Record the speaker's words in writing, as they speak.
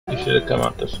should have come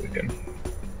out this weekend.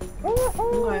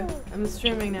 Okay, I'm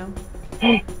streaming now.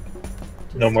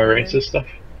 No more racist stuff?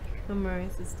 No more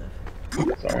racist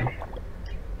stuff. Sorry.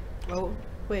 Oh,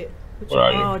 wait. What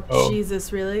are you? Oh,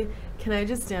 Jesus, really? Can I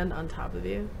just stand on top of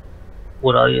you?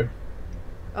 What are you?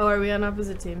 Oh, are we on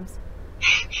opposite teams?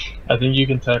 I think you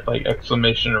can type like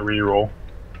exclamation or reroll.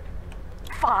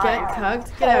 Get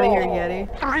cucked? Get out of here, Yeti.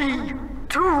 3,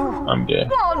 2, I'm gay.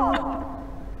 1.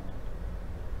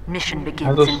 Mission begins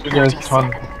How those in two guys 30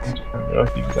 ton seconds. they're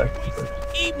like the exact opposite.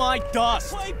 Eat my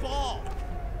dust! Play ball!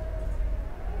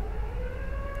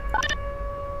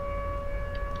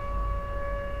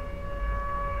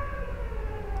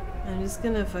 I'm just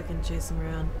gonna fucking chase him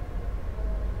around.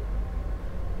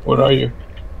 What are you?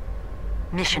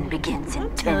 Mission begins in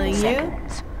 10 Telling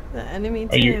seconds. you, the enemy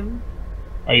Are you- team.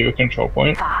 Are you a control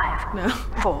point? 5, No.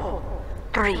 4,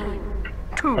 3,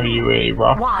 2, Are you a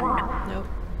rock? 1. Nope.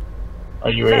 Are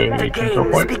you Let the a control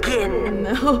games point? begin.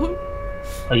 No.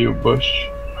 Are you a bush?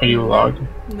 Are you a log?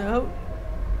 Nope.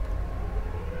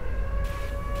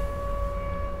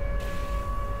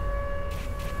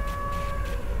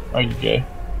 Are you gay?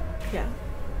 Yeah.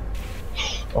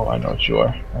 Oh, I know what you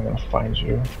are. I'm gonna find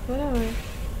you. Whatever.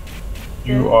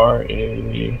 You are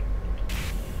a...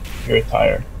 You're a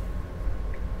tire.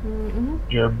 Mm-hmm.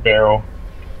 You're a barrel.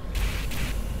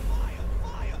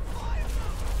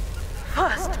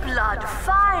 First blood,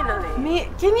 finally. Me?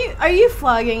 Are you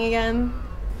flogging again?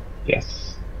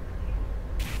 Yes.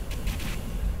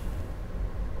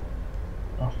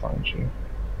 I'll find you.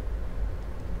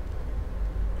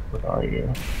 What are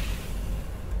you?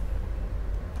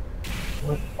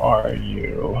 What are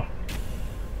you?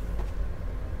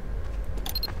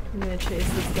 I'm gonna chase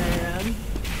this guy around.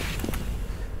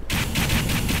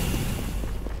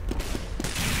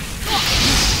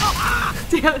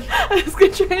 Damn it, I was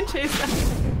gonna try and chase that.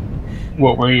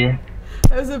 What were you?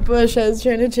 I was a bush, I was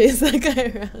trying to chase that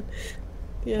guy around.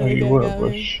 Yeah, Oh, the you guy were a got me.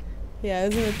 bush. Yeah, I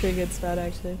was in a pretty good spot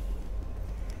actually.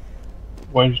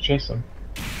 Why did you chase him?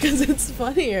 Because it's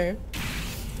funnier.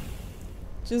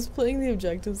 Just playing the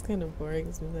objective's kind of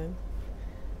boring sometimes.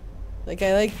 Like,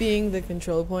 I like being the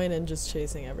control point and just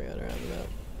chasing everyone around the map.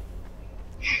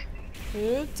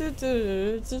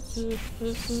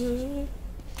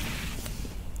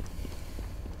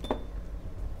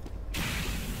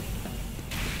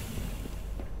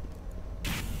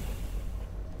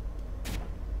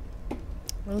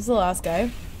 What was the last guy?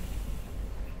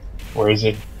 Where is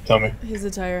he? Tell me. He's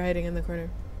a tire hiding in the corner.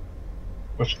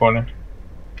 Which corner?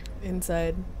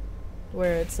 Inside.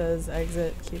 Where it says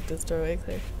exit, keep this doorway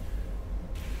clear.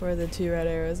 Where the 2 red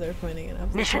arrows are pointing in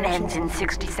opposite Mission directions. ends in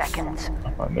 60 seconds.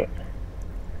 I'll find it.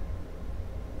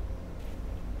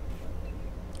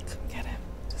 Come get him.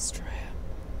 Destroy him.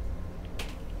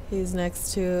 He's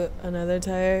next to another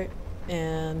tire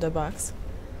and a box.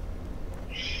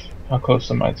 How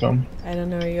close am I to him? I don't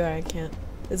know where you are, I can't.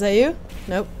 Is that you?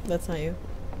 Nope, that's not you.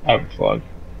 I have a flog.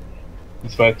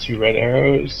 It's by 2 red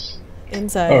arrows.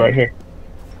 Inside. Oh, right here.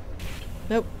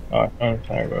 Nope. Oh, I'm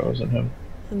tired, but it wasn't him.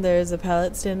 And there's a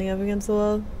pallet standing up against the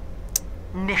wall.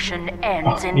 Mission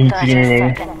ends you in need to 30 give me a-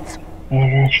 seconds. No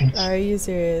directions. Are you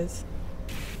serious?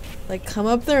 Like, come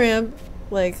up the ramp.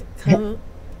 Like, come.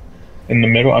 In the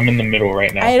middle? I'm in the middle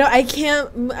right now. I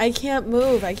can't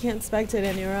move. I can't spectate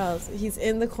anywhere else. He's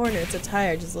in the corner. It's a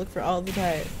tire. Just look for all the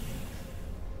tires.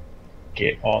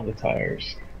 Get all the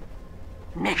tires.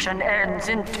 Mission ends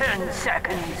in 10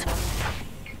 seconds.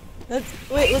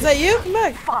 Wait, was that you? Come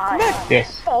back. Come back.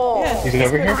 Yes. 4, Yeah. Is it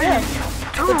over here? Yeah.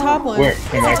 The top one. Where?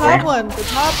 The Am I top green? one. The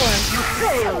top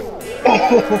one.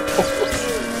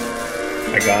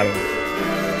 I got him.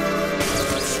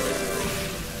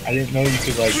 I didn't know you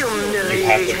could like you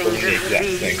have to burn the exact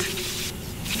thing.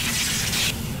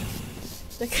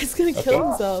 That guy's gonna kill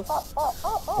himself.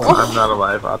 Well, I'm not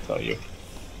alive, I'll tell you.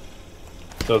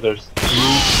 So there's a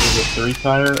 3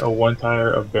 tire, a 1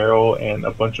 tire, a barrel, and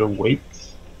a bunch of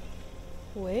weights.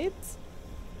 Wait.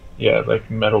 Yeah, like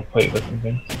metal plate looking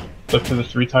things. Look for the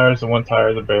 3 tires, the 1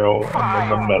 tire, the barrel, and then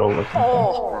the metal looking things.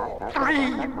 4,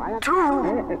 3,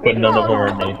 2. But none of them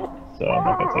are me, so I'm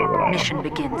not gonna tell you what I am. Mission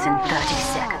begins in 30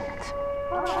 seconds.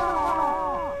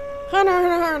 Hunter,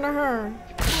 hunter, hunter, hunter.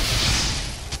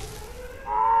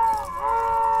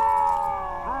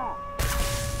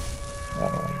 I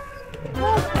don't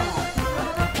know.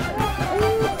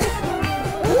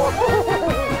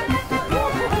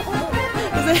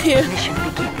 Is that you? Mission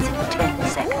begins in 10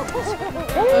 seconds.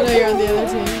 Oh no, you're on the other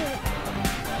team.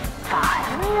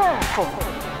 5, 4,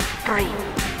 3,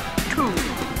 2.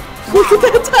 Look at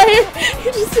that tire! You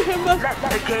just hit him up. Let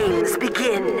the games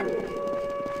begin.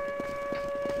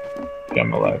 Okay,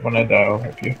 I'm alive. When I die, I'll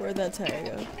help you. Where'd that tire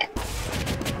go?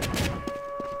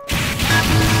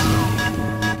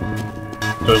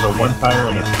 There's a 1 tire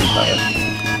and a 2 tire.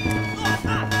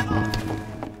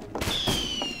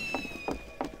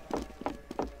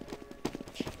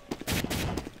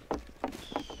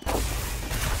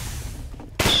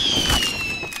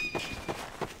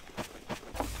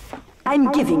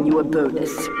 I'm giving you a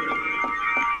bonus.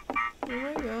 Where am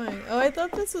I going? Oh, I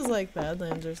thought this was like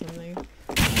Badlands or something.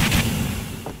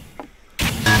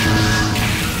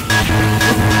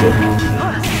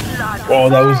 Oh,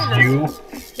 that was you?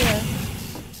 Yeah.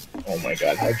 Oh my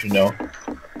god, how'd you know?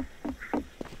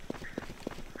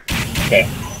 Okay.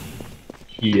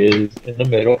 He is in the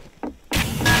middle. In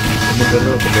the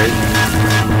middle of the base.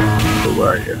 Oh, where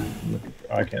are you?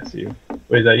 Oh, I can't see you.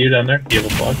 Wait, is that you down there? Do you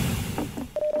have a plug?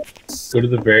 Go to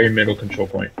the very middle control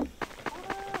point.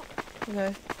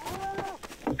 Okay.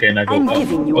 Okay, now go I'm up.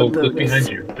 giving you a look bonus. behind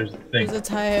you. There's a thing. There's a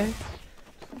tire.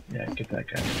 Yeah, get that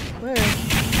guy. Where?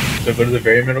 So go to the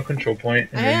very middle control point,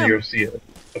 and I then am. you'll see a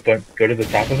bunch. Go to the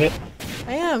top of it.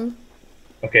 I am.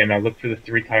 Okay, now look for the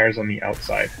 3 tires on the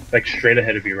outside. Like straight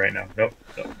ahead of you right now. Nope.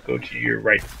 Go to your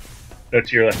right. No,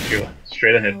 to your left. To your left.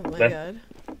 Straight ahead. Oh my Left. god.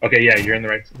 Okay, yeah, you're in the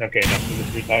right. Okay, now for the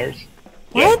 3 tires.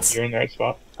 What? Yeah, you're in the right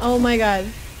spot. Oh my god.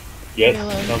 Yes. Leave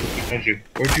me alone. No, look behind you.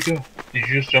 Where'd you go? Did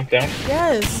you just jump down?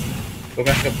 Yes. Go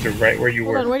back up to right where you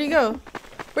Hold were. on, where'd you go?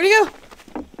 Where'd you go?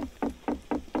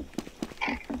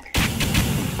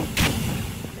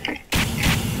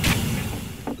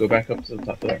 Go back up to the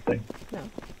top of that thing. No.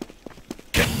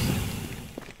 Yes.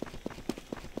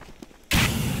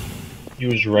 He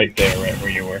was right there, right where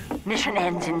you were. Mission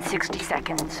ends in 60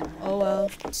 seconds. Oh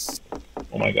well.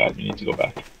 Oh my god, you need to go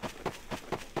back.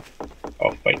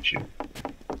 I'll fight you.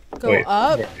 Go Wait,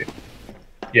 up? where are you?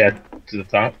 Yeah, to the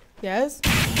top. Yes?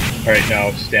 Alright,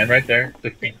 now stand right there.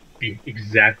 Look be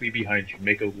exactly behind you.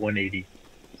 Make a 180.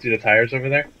 See the tires over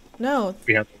there? No.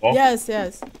 Behind the wall? Yes,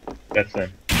 yes. That's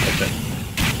them. That's them.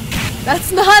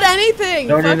 That's not anything!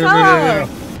 No, no, Fuck no, off! no, no, no,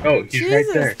 no. Oh, he's Jesus. right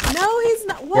there. No, he's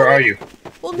not. What? Where are you?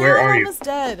 Well, Where now are I'm you? almost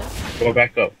dead. Go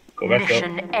back up. Go back up.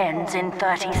 Mission ends in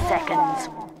 30 seconds.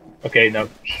 Okay, now.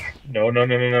 No.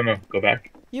 Go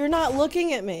back. You're not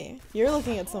looking at me. You're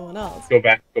looking at someone else. Go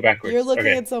back. Go backwards. You're looking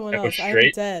Okay, at someone now go else. I'm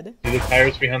straight. dead. See the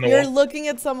tires behind the You're wall? looking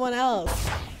at someone else.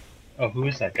 Oh, who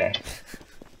is that guy?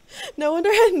 No wonder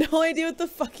I had no idea what the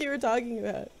fuck you were talking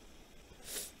about.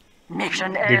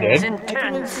 Mission You're ends dead? in I 10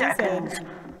 committed seconds. suicide.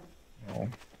 No.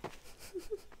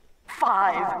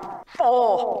 5,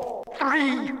 4,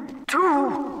 3, 2,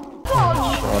 1.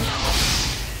 Sean.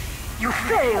 You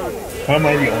failed. How am I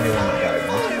the only one that died?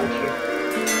 That's bullshit.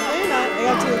 No, you're not.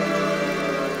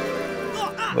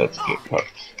 I got Let's get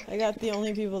cooked. two. I got the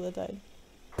only people that died.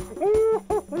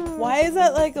 Why is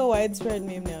that like a widespread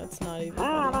meme now? It's not even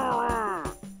funny.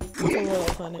 It's a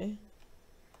little funny.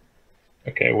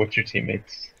 Okay, what's your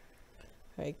teammates?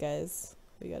 Alright guys,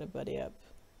 we gotta buddy up.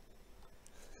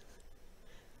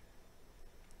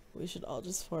 We should all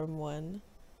just form one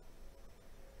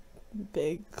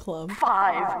big clump.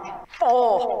 5,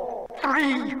 4,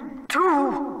 3,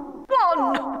 2,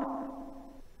 1.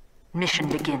 Mission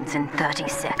begins in 30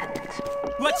 seconds.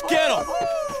 Let's get him!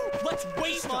 Let's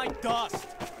waste my dust!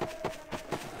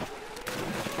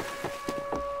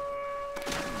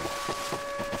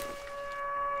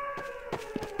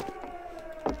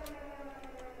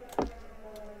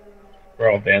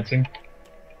 We're all dancing.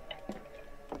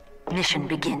 Mission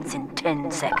begins in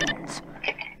 10 seconds.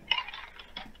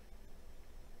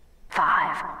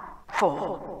 5,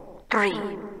 4, 3,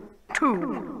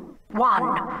 2,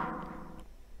 1.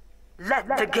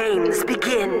 Let the games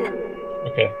begin.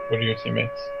 Okay, what are your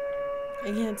teammates? I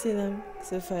can't see them,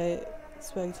 because if I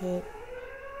spectate,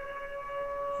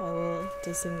 I will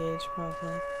disengage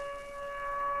PropHunt.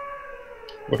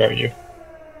 What are you?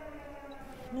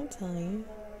 I'm not telling you.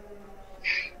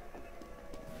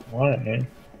 Why?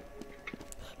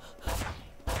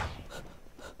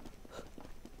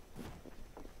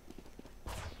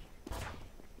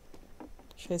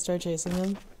 Should I start chasing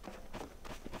them?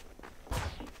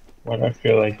 Why do I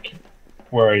feel like...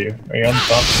 Where are you? Are you on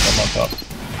top? I'm on top.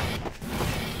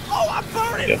 Oh, I'm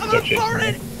burning! Yeah, start I'm chasing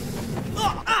burning! me.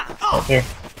 Oh, ah, oh, Right there.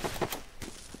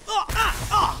 oh, ah,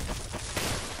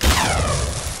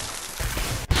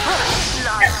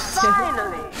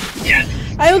 Finally. Yes!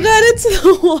 I got into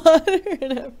the water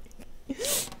and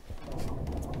everything.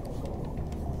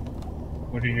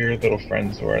 What are your little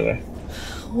friends? Where are they?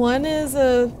 One is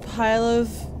a pile of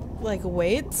like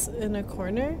weights in a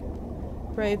corner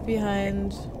right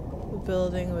behind the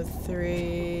building with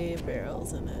 3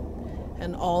 barrels in it.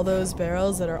 And all those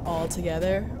barrels that are all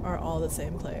together are all the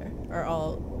same player. Are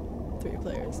all 3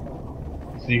 players.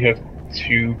 So you have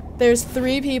 2. There's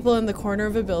 3 people in the corner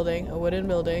of a building, a wooden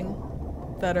building,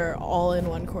 that are all in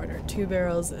one corner. 2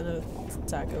 barrels and a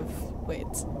stack of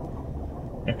weights.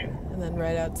 Okay. And then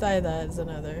right outside that is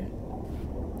another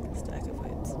stack of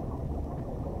weights.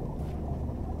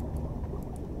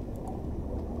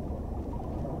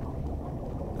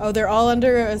 Oh, they're all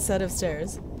under a set of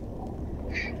stairs.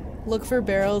 Look for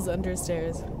barrels under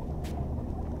stairs.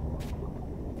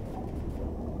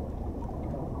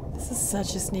 This is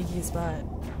such a sneaky spot.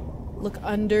 Look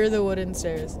under the wooden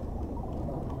stairs.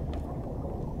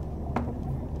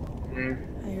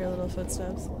 I hear little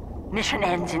footsteps. Mission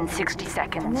ends in 60 Come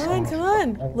seconds. on, come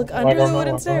on. Look I under don't the know,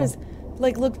 wooden I don't know. stairs.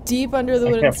 Like, look deep under the I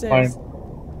wooden can't stairs.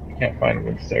 I can't find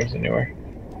wooden stairs anywhere.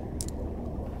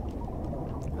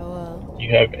 Oh well. Do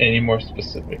you have any more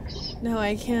specifics? No,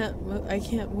 I can't. I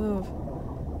can't move.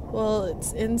 Well,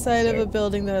 it's inside of a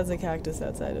building that has a cactus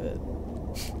outside of it.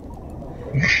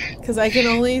 Because I can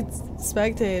only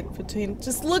spectate between.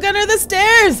 Just look under the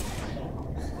stairs.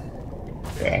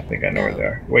 Yeah, I think I know where No. they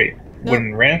are. Wait, No.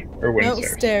 wooden ramp or wooden No,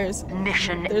 stairs? stairs.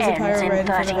 Mission There's a pyro ends right in in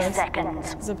front of 30 us.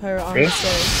 seconds. There's a pyro on Really? the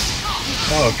stairs.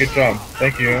 Oh, good job.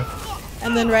 Thank you.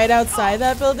 And then right outside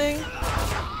that building,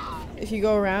 if you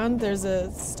go around, there's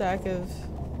a stack of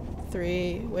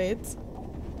 3 weights.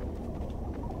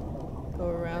 Go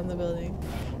around the building.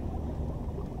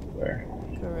 Where?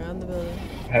 Go around the building.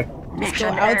 Have, Go Mission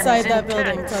outside ends that in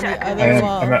building. 10 It's on the seconds. other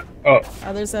wall. I'm at, oh,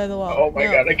 Other side of the wall. oh my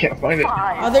No. god, I can't find it.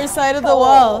 Other side of the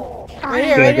wall. Right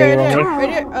here, Did I right here, go right here. wrong way?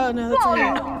 Right here. Oh no, that's right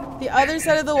here. The other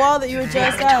side of the wall that you were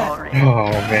just at. Victory. Oh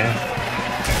man,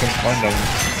 I couldn't find them.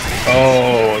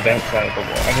 Oh, that side of the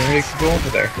wall. I didn't know you could go over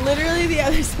there. Literally the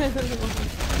other side of the wall.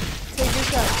 Take your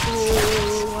shot.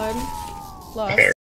 1. Lost. Fair.